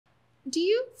Do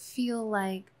you feel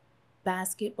like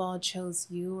basketball chose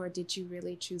you, or did you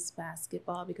really choose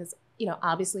basketball? Because,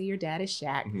 obviously your dad is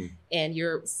Shaq Mhm. and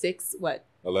you're six, what?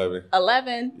 11.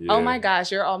 11? Oh Yeah. my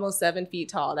gosh, you're almost 7 feet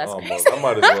tall. That's Almost. crazy. I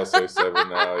might as well say 7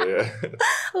 now, yeah.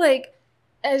 Like,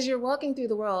 as you're walking through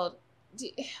the world, I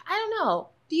don't know.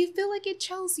 Do you feel like it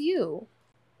chose you?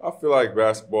 I feel like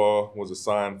basketball was a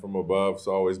sign from above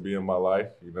to always be in my life.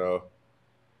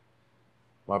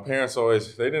 My parents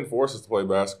they didn't force us to play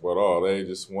basketball at all. They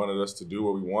just wanted us to do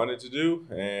what we wanted to do.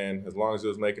 And as long as it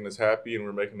was making us happy and we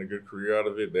are making a good career out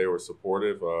of it, they were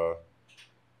supportive.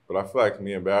 But I feel like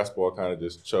me and basketball kind of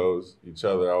just chose each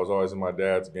other. I was always in my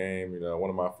dad's game. One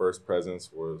of my first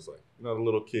presents was like, the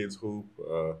little kids hoop.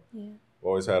 Yeah.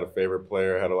 Always had a favorite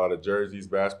player, had a lot of jerseys,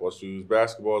 basketball shoes.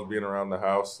 Basketballs being around the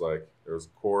house, like there was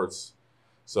courts.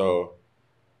 So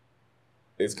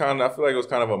I feel like it was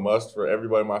kind of a must for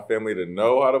everybody in my family to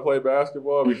know how to play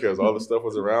basketball because all the stuff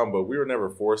was around, but we were never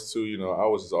forced to. I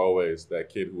was just always that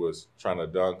kid who was trying to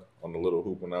dunk on the little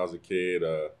hoop when I was a kid.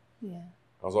 Yeah.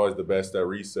 I was always the best at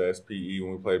recess, PE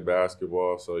when we played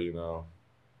basketball. So,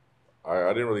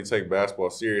 I didn't really take basketball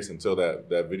serious until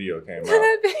that video came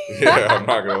out. Yeah, I'm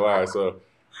not going to lie. So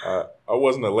I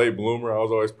wasn't a late bloomer. I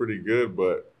was always pretty good.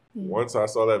 But once I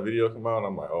saw that video come out,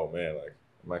 I'm like, oh, man, like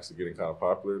I'm actually getting kind of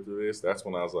popular through this. That's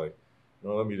when I was like,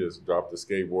 let me just drop the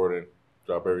skateboard and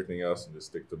drop everything else and just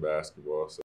stick to basketball.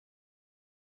 So